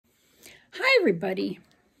everybody,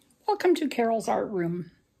 welcome to Carol's Art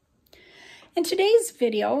Room. In today's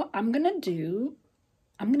video, I'm gonna do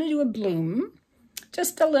a bloom,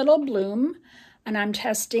 just a little bloom, and I'm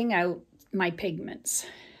testing out my pigments.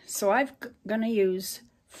 So I'm gonna use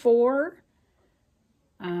 4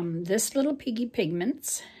 this Little Piggy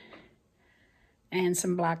Pigments and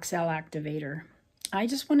some black cell activator. I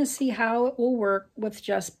just want to see how it will work with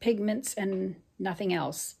just pigments and nothing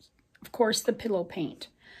else. Of course, the pillow paint,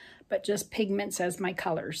 but just pigments as my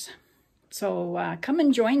colors. So come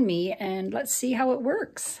and join me and let's see how it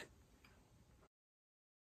works.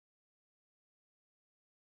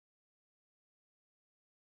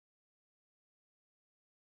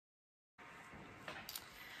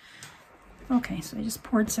 Okay, so I just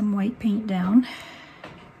poured some white paint down.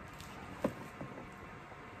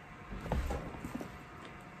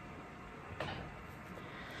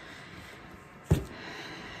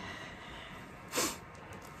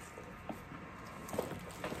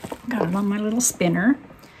 Got it on my little spinner.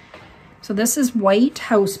 So this is white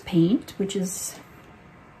house paint, which is,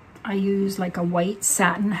 I use like a white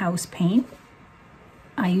satin house paint.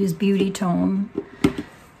 I use Beautitone,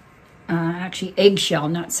 actually eggshell,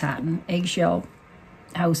 not satin, eggshell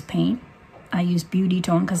house paint. I use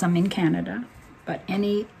Beautitone because I'm in Canada, but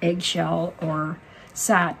any eggshell or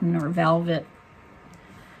satin or velvet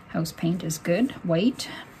house paint is good, white.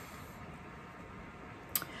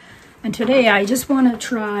 And today I just want to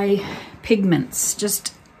try pigments,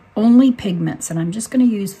 just only pigments. And I'm just going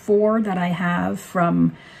to use 4 that I have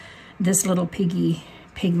from this Little Piggy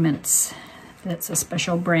Pigments. That's a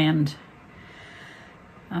special brand.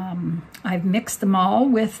 I've mixed them all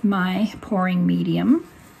with my pouring medium,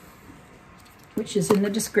 which is in the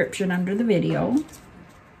description under the video.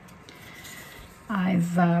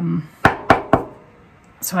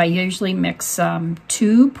 So I usually mix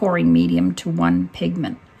 2 pouring medium to 1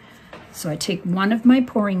 pigment. So I take 1 of my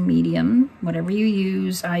pouring medium, whatever you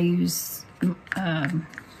use. I use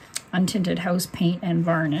untinted house paint and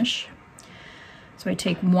varnish. So I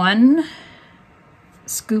take 1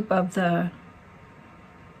 scoop of the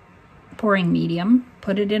pouring medium,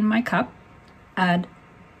 put it in my cup, add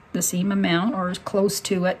the same amount or as close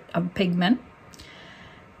to it of pigment,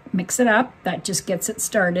 mix it up. That just gets it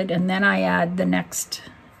started, and then I add the next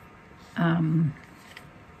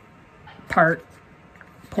part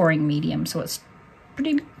pouring medium. So it's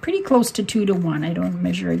pretty close to 2 to 1. I don't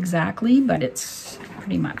measure exactly, but it's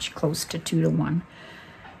pretty much close to 2 to 1.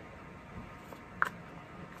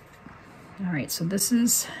 All right, so this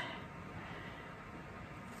is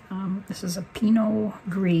a Pinot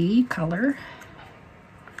Gris color.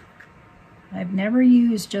 I've never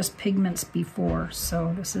used just pigments before,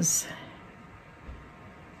 so this is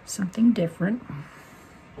something different.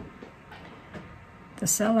 The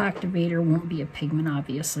cell activator won't be a pigment,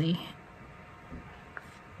 obviously,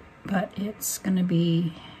 but it's going to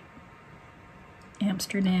be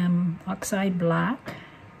Amsterdam oxide black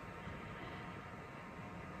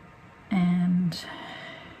and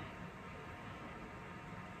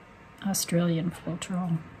Australian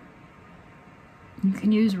Floetrol. You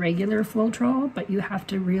can use regular Floetrol, but you have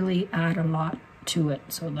to really add a lot to it,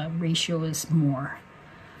 so the ratio is more.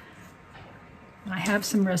 I have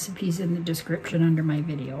some recipes in the description under my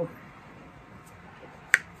video.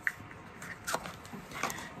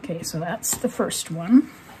 Okay, so that's the first one.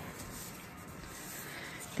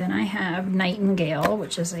 Then I have Nightingale,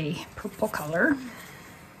 which is a purple color.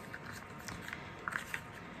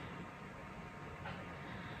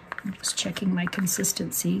 I'm just checking my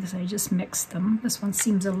consistency because I just mixed them. This one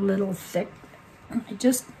seems a little thick. I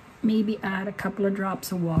just maybe add a couple of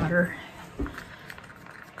drops of water.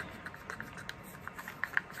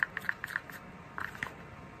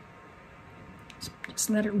 Just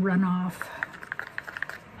let it run off.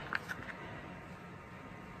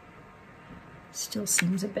 Still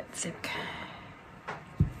seems a bit thick.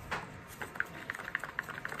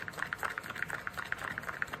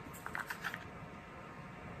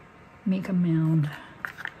 Make a mound.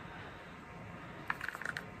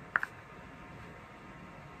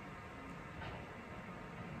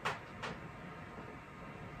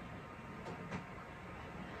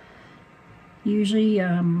 Usually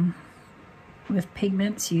with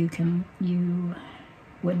pigments you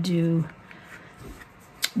would do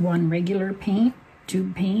 1 regular paint,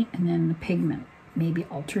 tube paint, and then the pigment. Maybe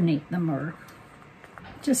alternate them or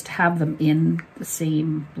just have them in the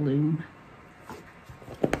same bloom.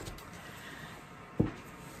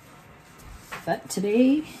 But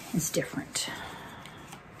today is different.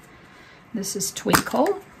 This is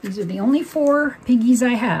Twinkle. These are the only 4 piggies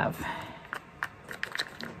I have.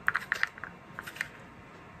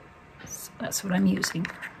 So that's what I'm using.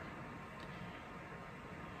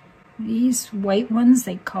 These white ones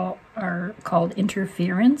are called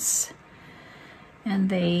interference, and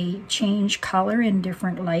they change color in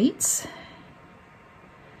different lights.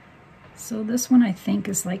 So this one I think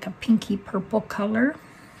is like a pinky purple color.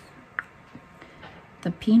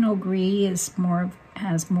 The Pinot Gris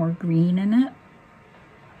has more green in it.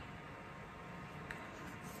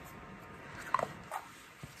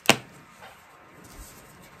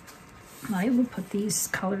 I will put these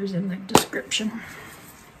colors in the description.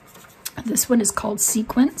 This one is called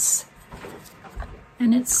Sequence,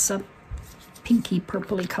 and it's a pinky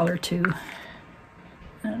purpley color too.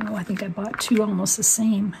 I don't know, I think I bought two almost the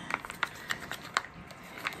same.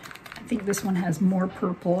 I think this one has more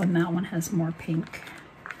purple and that one has more pink.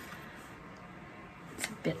 It's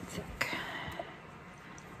a bit thick.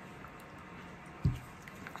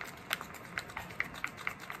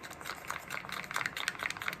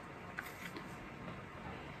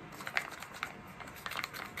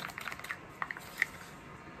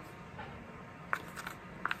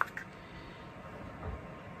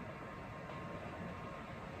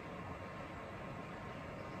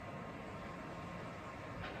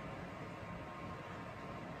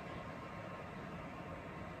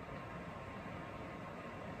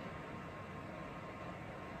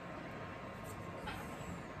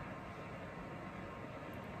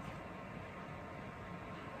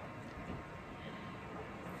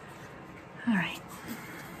 All right,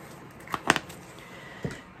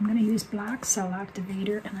 I'm going to use black cell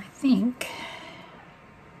activator, and I think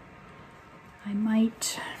I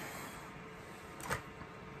might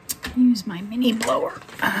use my mini blower.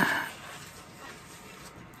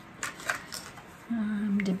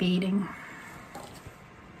 I'm debating.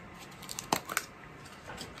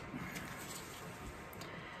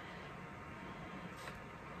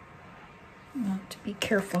 I want to be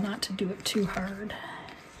careful not to do it too hard.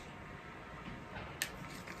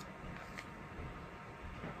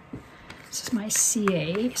 This is my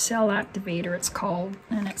CA, cell activator it's called,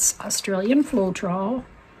 and it's Australian Floetrol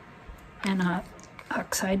and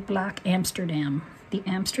oxide black Amsterdam. The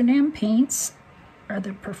Amsterdam paints are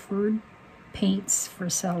the preferred paints for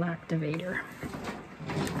cell activator.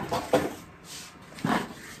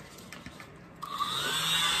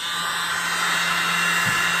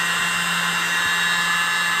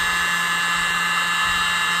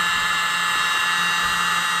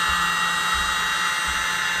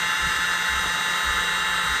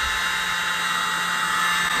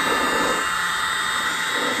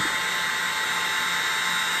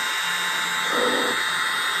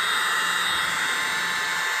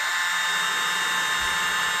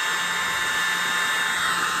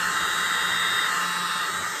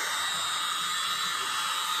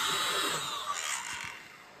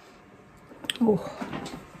 Oh,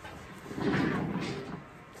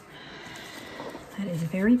 that is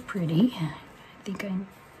very pretty. I think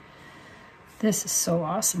this is so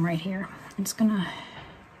awesome right here. I'm just gonna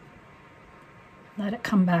let it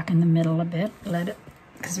come back in the middle a bit,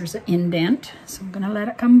 because there's an indent, so I'm gonna let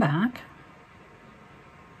it come back.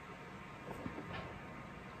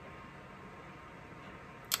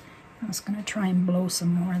 I was gonna try and blow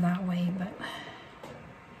some more that way, but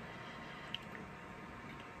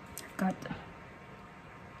I've got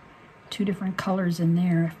two different colors in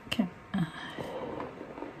there.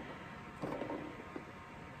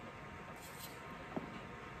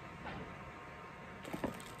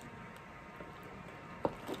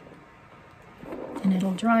 And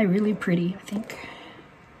it'll dry really pretty, I think.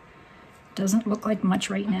 Doesn't look like much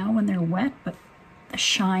right now when they're wet, but the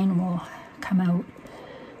shine will come out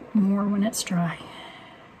more when it's dry.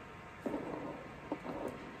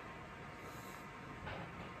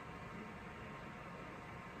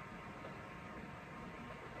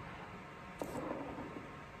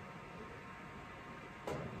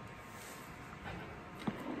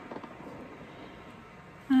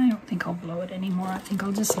 I don't think I'll blow it anymore. I think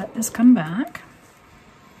I'll just let this come back.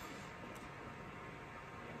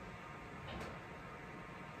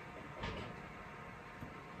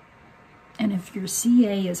 And if your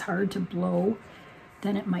CA is hard to blow,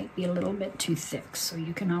 then it might be a little bit too thick. So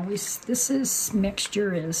you can always, this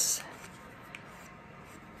mixture is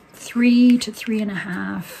 3 to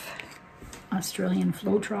 3.5 Australian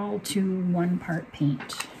Floetrol to 1 part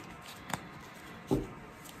paint.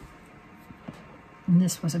 And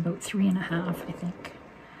this was about 3.5, I think.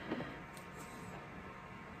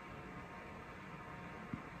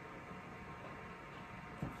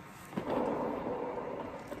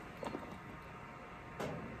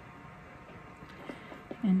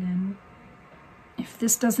 And then if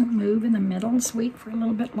this doesn't move in the middle, just wait for a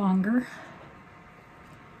little bit longer.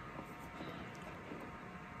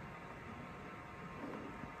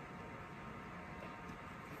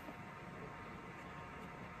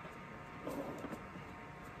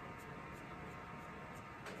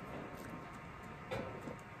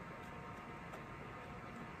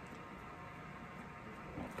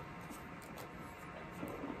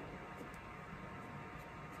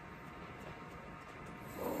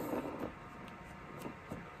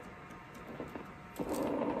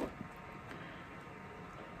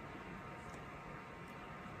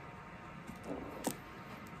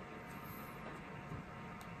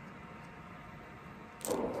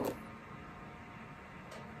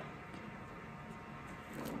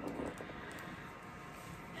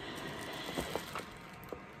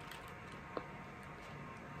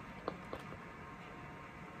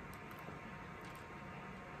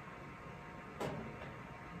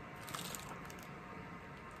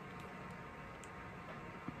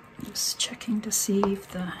 Just checking to see if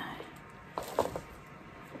the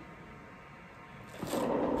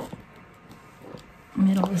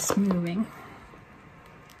middle is moving.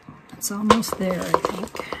 It's almost there, I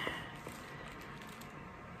think.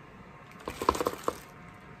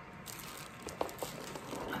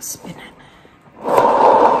 I'll spin it.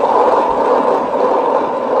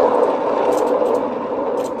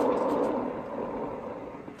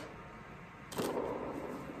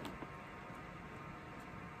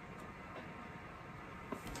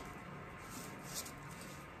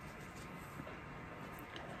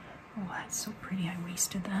 Oh, that's so pretty. I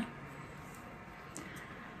wasted that.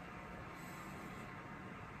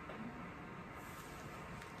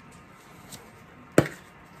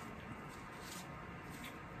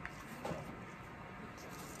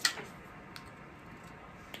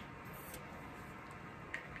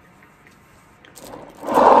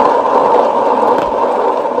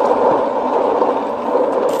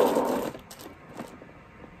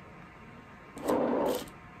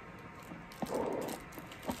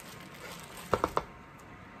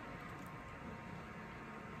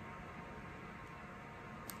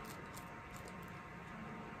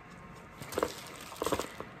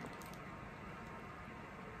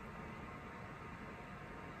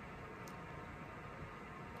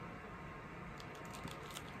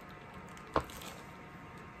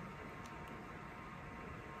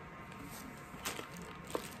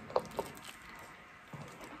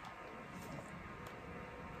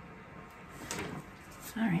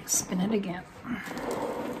 All right, spin it again.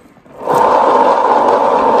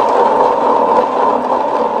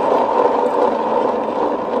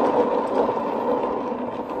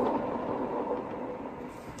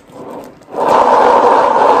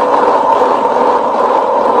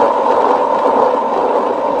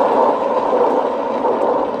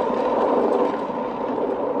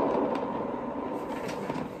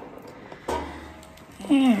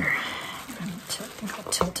 There. I think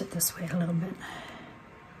I'll tilt it this way a little bit.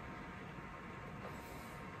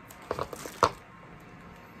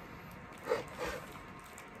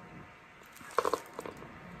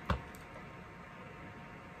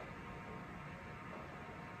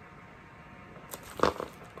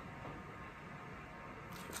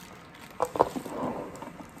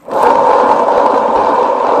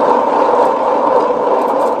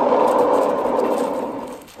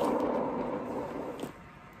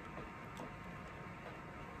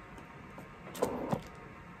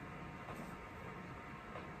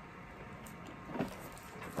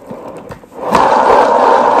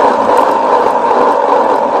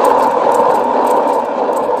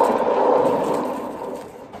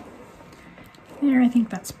 There, I think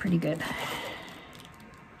that's pretty good.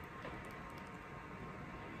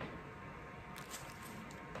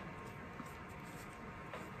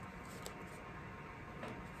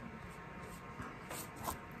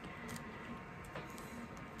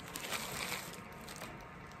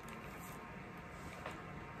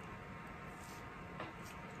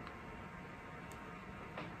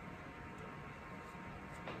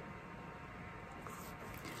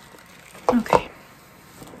 Okay, I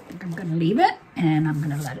think I'm gonna leave it and I'm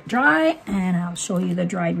gonna let it dry, and I'll show you the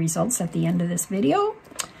dried results at the end of this video.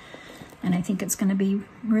 And I think it's gonna be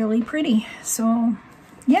really pretty. So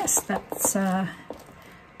yes, that's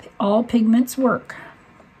all pigments work.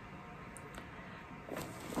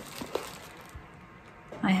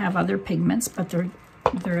 I have other pigments, but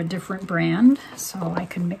they're a different brand, so I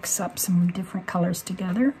can mix up some different colors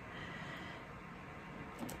together.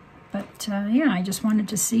 But yeah, I just wanted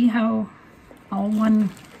to see how all one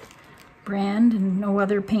brand and no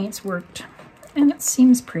other paints worked. And it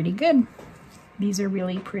seems pretty good. These are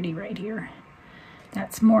really pretty right here.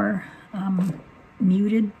 That's more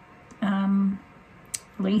muted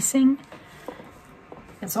lacing.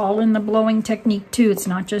 It's all in the blowing technique too. It's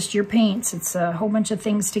not just your paints. It's a whole bunch of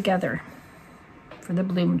things together for the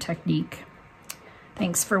bloom technique.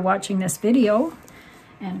 Thanks for watching this video.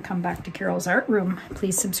 And come back to Carol's Art Room.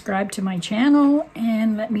 Please subscribe to my channel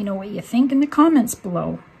and let me know what you think in the comments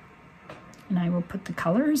below. And I will put the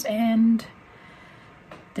colors, and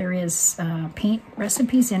there is paint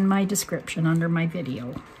recipes in my description under my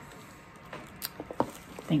video.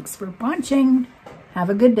 Thanks for watching. Have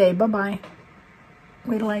a good day. Bye-bye.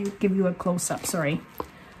 Wait till I give you a close-up. Sorry.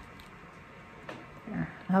 There.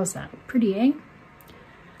 How's that? Pretty, eh?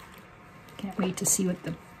 Can't wait to see what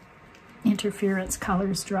the interference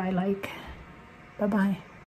colors dry like. Bye-bye.